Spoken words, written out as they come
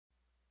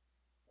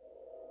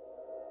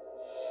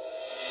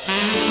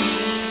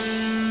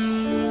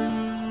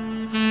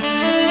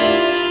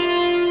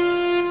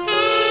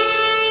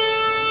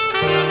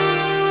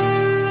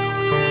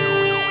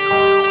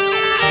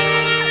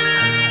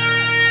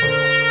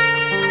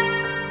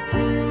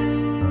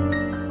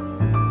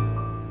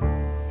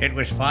It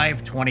was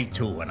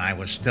 5:22 and I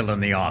was still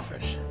in the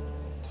office.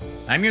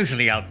 I'm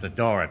usually out the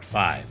door at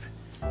 5,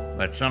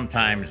 but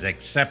sometimes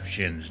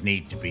exceptions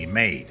need to be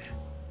made.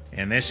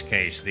 In this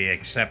case, the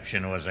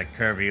exception was a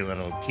curvy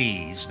little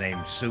tease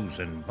named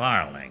Susan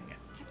Barling.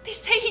 They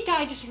say he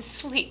died in his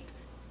sleep.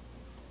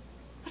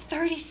 A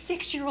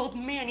 36-year-old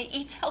man, he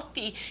eats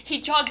healthy,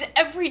 he jogs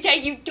every day.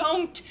 You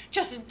don't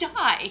just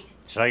die.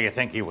 So you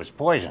think he was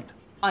poisoned?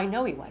 I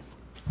know he was.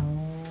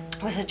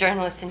 I was a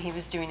journalist and he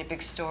was doing a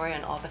big story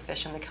on all the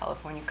fish on the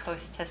California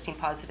coast testing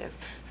positive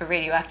for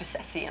radioactive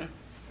cesium.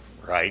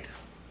 Right.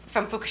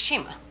 From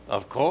Fukushima.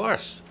 Of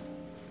course.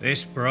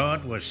 This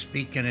broad was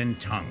speaking in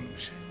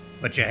tongues,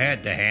 but you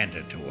had to hand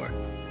it to her.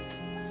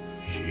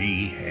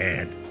 She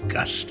had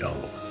gusto.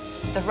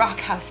 The Rock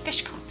House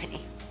Fish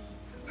Company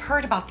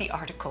heard about the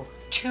article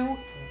 2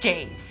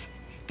 days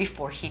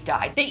before he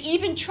died. They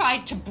even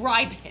tried to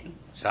bribe him.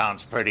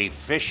 Sounds pretty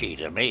fishy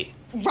to me.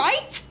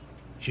 Right?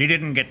 She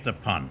didn't get the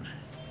pun,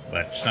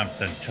 but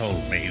something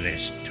told me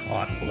this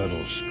taut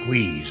little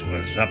squeeze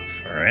was up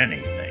for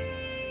anything.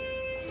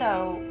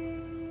 So,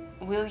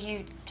 will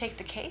you take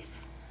the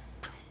case?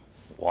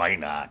 Why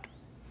not?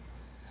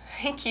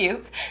 Thank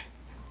you.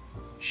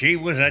 She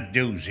was a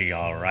doozy,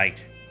 all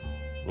right.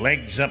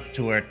 Legs up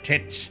to her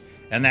tits,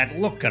 and that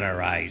look in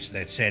her eyes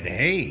that said,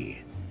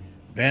 "Hey,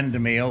 bend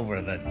me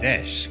over the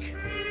desk.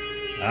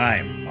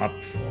 I'm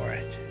up for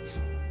it."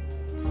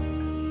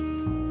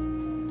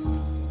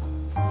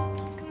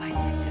 Goodbye,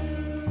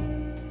 Detective.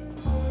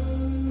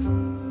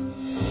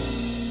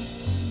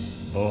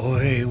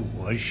 Boy,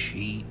 was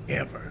she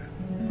ever.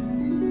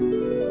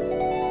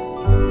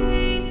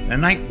 The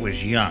night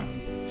was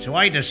young, so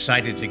I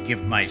decided to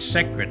give my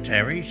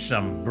secretary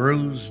some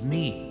bruised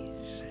knees.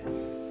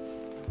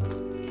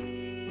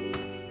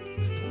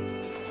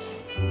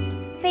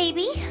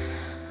 Baby,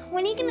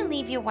 when are you gonna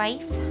leave your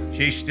wife?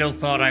 She still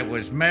thought I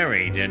was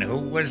married, and who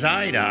was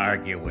I to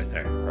argue with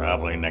her?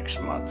 Probably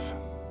next month.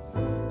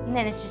 And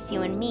then it's just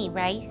you and me,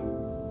 right?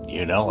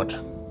 You know it.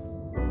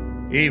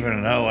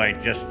 Even though I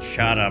just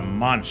shot a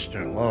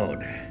monster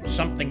load,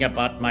 something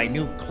about my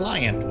new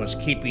client was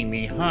keeping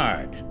me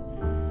hard.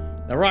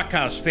 The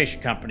Rockhouse Fish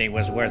Company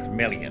was worth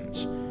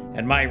millions,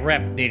 and my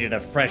rep needed a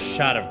fresh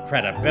shot of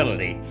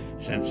credibility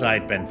since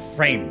I'd been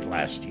framed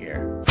last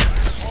year.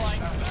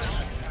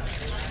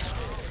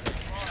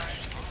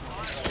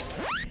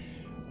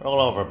 Roll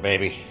over,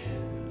 baby.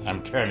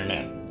 I'm turning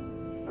in.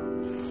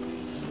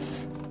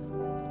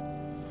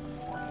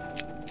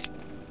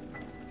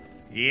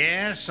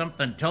 Yeah,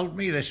 something told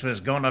me this was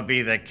gonna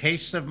be the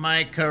case of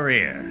my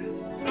career.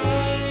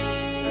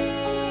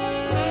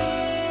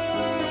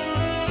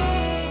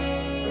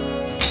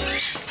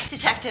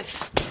 Detective,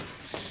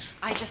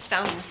 I just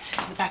found this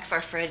in the back of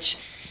our fridge.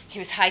 He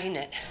was hiding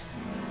it.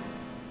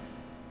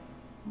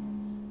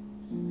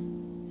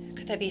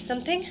 Could that be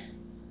something?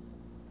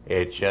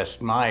 It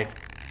just might.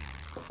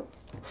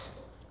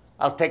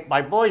 I'll take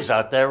my boys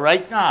out there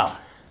right now.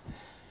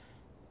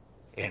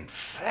 In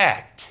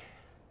fact,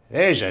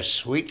 there's a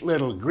sweet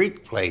little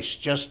Greek place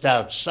just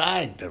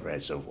outside the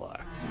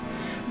reservoir.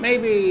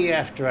 Maybe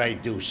after I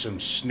do some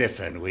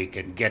sniffing, we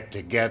can get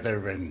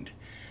together and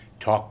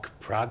talk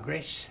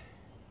progress?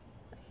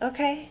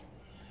 Okay.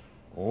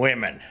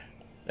 Women.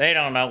 They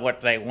don't know what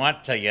they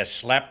want till you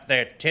slap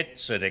their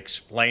tits and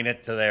explain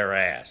it to their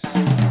ass.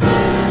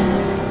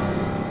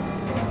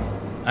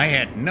 I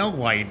had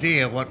no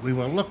idea what we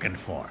were looking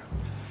for,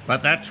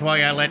 but that's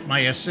why I let my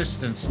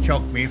assistants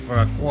choke me for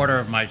a quarter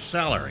of my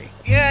salary.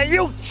 Yeah,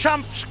 you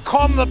chumps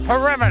comb the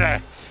perimeter.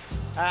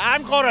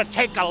 I'm gonna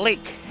take a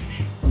leak.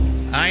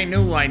 I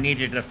knew I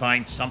needed to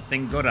find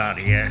something good out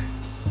here,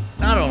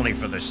 not only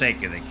for the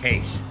sake of the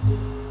case,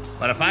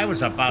 but if I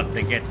was about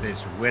to get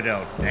this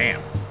widow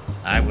damp,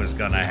 I was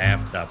gonna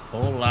have to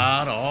pull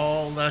out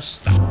all the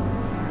stuff.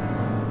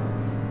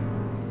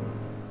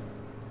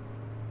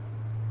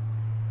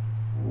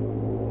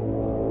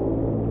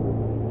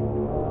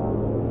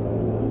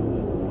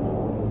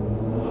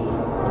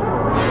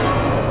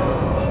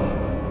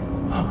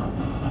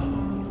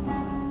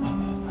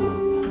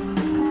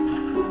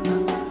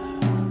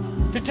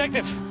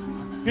 Detective,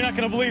 you're not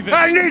gonna believe this.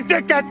 I need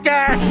to get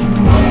gas!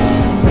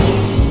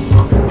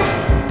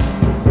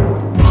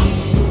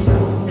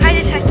 Hi,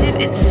 Detective.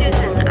 It's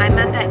Susan. I'm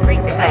at that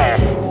Greek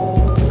place.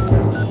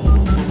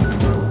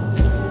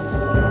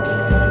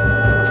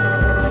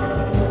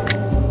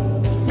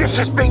 This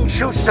is Bing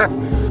Schuster.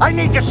 I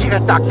need to see the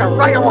doctor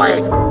right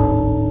away.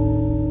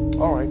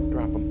 All right,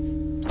 drop him.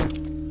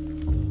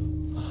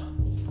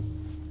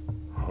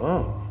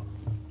 Huh.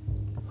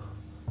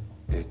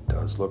 It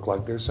does look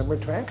like there's some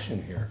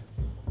retraction here.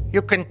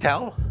 You can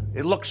tell?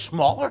 It looks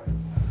smaller?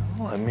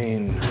 Well, I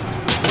mean...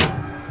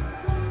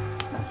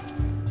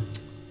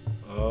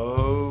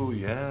 Oh,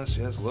 yes,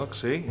 look,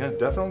 see? Yeah,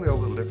 definitely a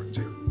little difference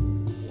here.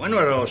 When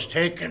were those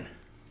taken?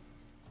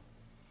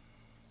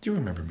 Do you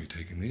remember me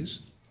taking these?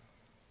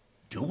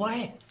 Do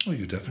I? Oh,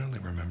 you definitely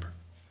remember.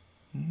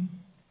 Hmm?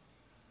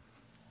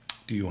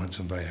 Do you want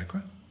some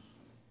Viagra?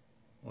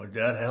 Would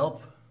that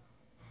help?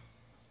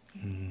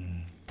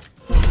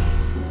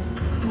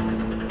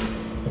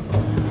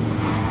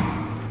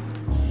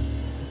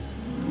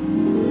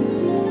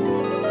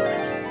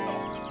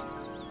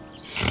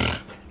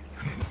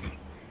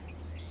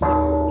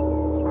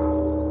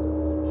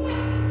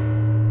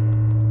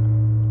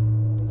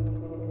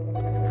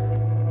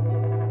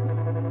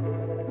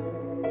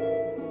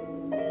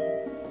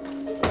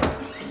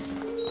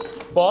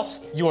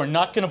 Boss, you are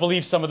not gonna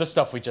believe some of the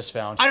stuff we just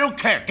found. I don't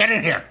care. Get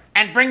in here.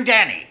 And bring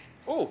Danny.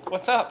 Oh,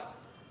 what's up?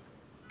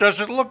 Does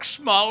it look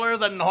smaller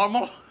than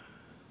normal?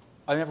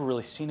 I've never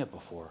really seen it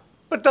before.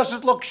 But does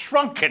it look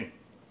shrunken?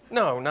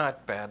 No,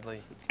 not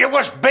badly. It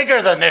was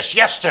bigger than this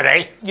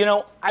yesterday. You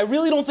know, I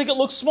really don't think it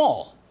looks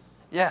small.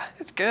 Yeah,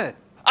 it's good.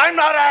 I'm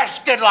not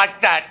asking like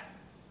that.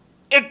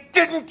 It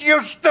didn't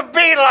used to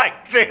be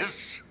like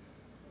this.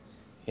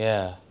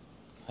 Yeah,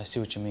 I see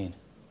what you mean.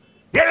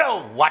 You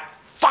know what?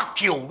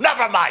 Fuck you.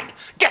 Never mind.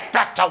 Get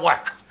back to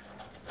work.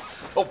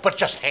 Oh, but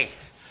just, hey,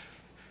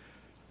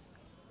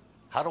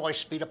 how do I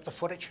speed up the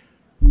footage?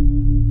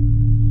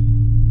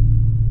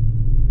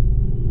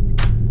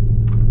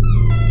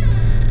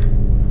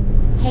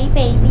 Hey,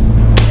 baby.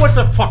 What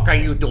the fuck are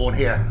you doing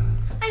here?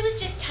 I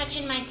was just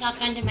touching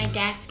myself under my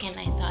desk and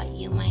I thought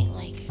you might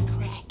like a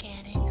crack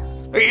at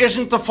it.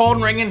 Isn't the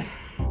phone ringing?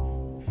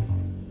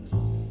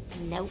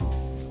 Nope.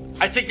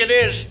 I think it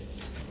is.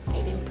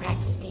 I've been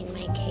practicing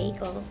my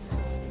kegels.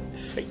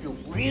 You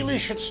really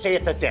should stay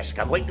at the desk.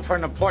 I'm waiting for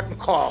an important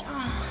call.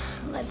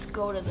 Let's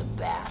go to the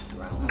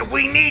bathroom.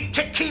 We need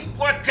to keep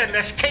working.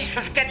 This case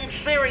is getting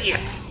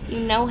serious.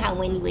 You know how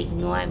when you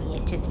ignore me,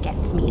 it just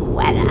gets me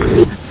wetter.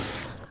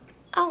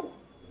 Oh,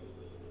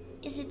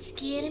 is it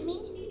scared of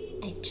me?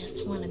 I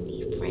just want to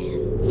be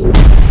friends.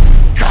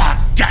 God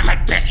damn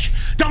it,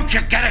 bitch! Don't you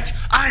get it?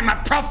 I'm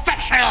a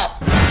professional!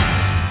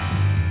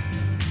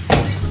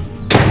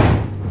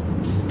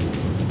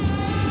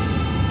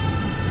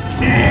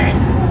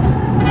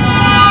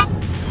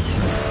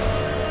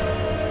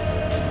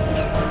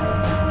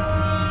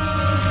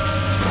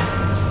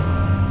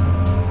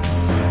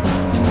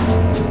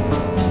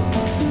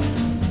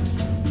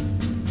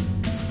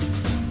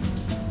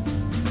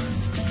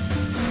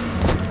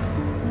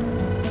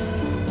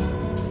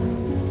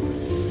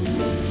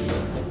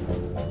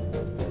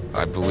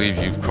 I believe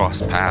you've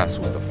crossed paths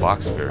with the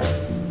Fox Spirit.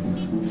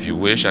 If you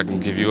wish, I can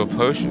give you a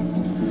potion,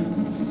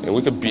 and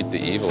we could beat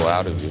the evil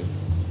out of you.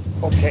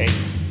 Okay.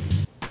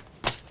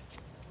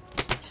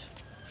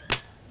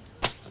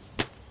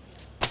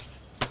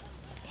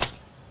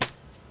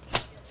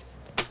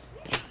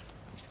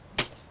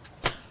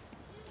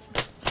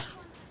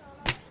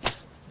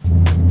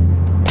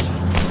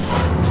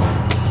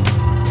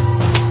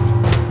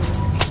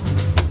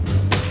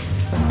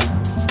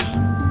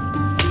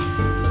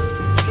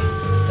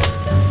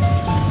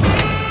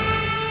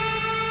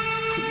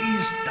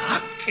 Please,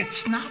 Doc,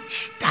 it's not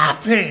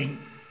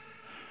stopping.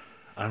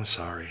 I'm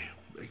sorry.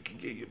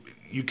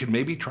 You could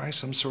maybe try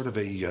some sort of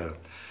a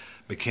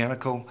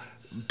mechanical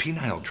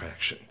penile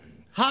traction.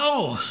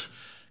 How?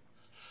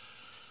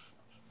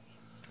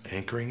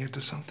 Anchoring it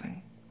to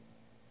something?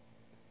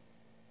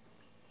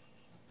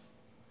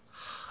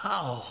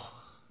 How?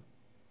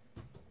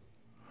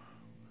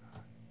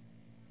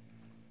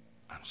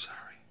 I'm sorry.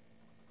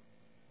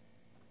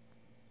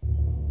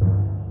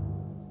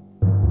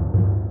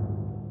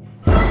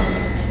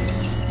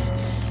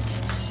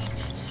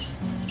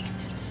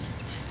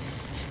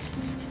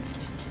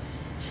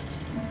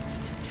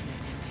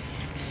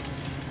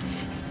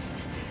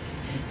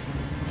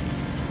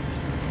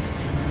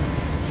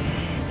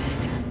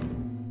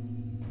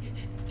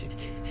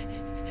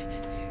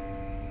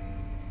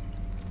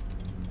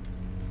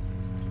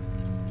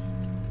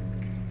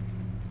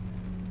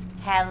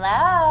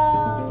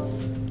 Hello?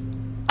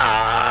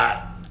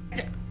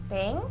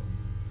 Bing?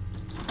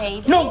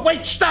 Baby? No,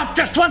 wait, stop,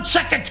 just 1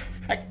 second.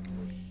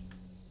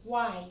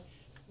 Why?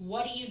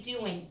 What are you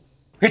doing?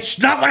 It's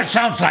not what it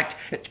sounds like.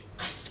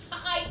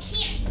 I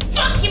can't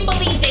fucking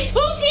believe this!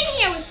 Who's in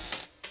here?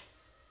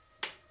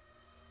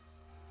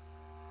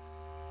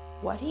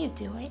 What are you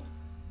doing?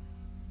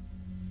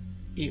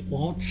 It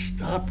won't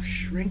stop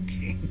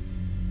shrinking.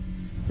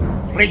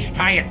 Please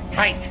tie it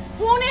tight.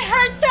 Won't it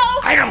hurt though?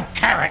 I don't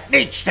care, it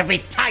needs to be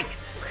tight.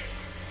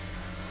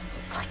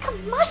 It's like a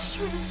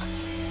mushroom.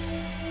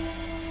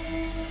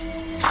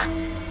 Fuck.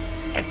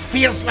 It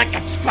feels like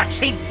it's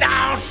flexing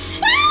down.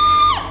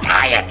 Ah!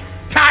 Tie it!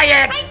 Tie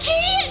it! I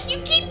can't!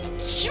 You keep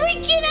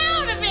shrinking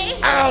out of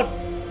it! Oh,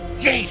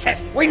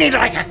 Jesus! We need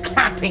like a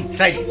clamping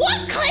thing.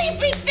 What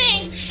clamping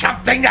thing?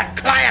 Something that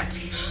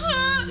clamps.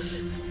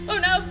 Oh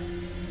no!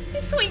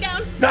 It's going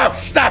down! No,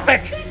 stop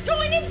it! It's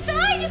going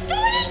inside! It's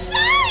going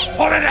inside!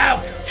 Pull it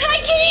out! I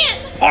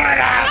can't! Pull it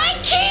out! I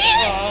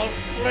can't! Oh,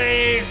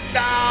 please,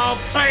 no,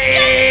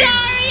 please! I'm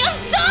sorry! I'm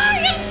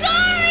sorry! I'm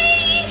sorry!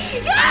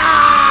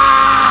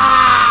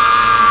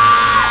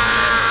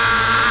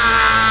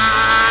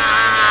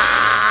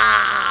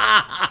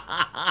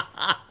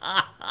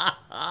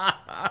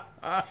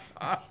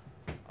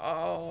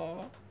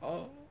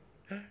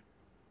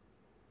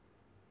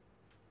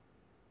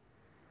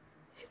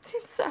 It's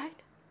inside.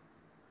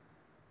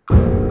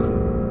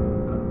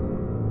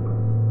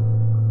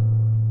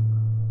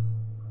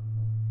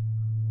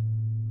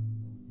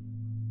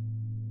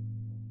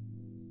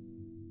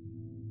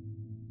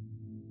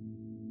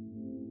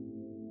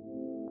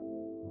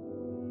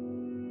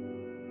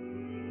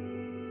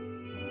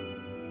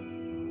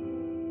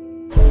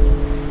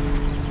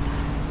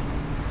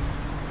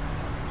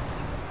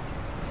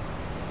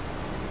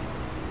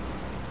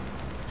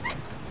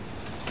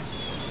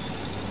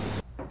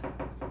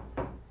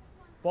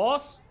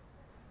 Boss?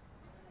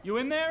 You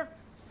in there?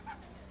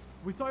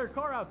 We saw your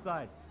car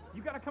outside.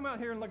 You gotta come out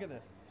here and look at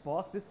this.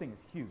 Boss, this thing is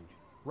huge.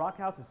 Rock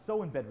House is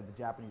so in bed with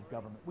the Japanese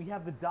government. We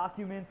have the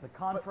documents, the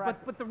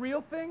contracts. But the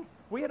real thing?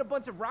 We had a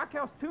bunch of Rock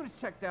House tunas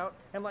checked out,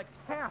 and like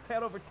half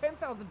had over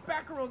 10,000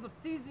 becquerels of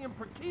cesium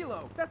per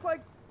kilo. That's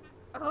like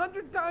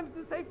 100 times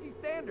the safety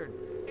standard.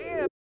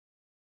 And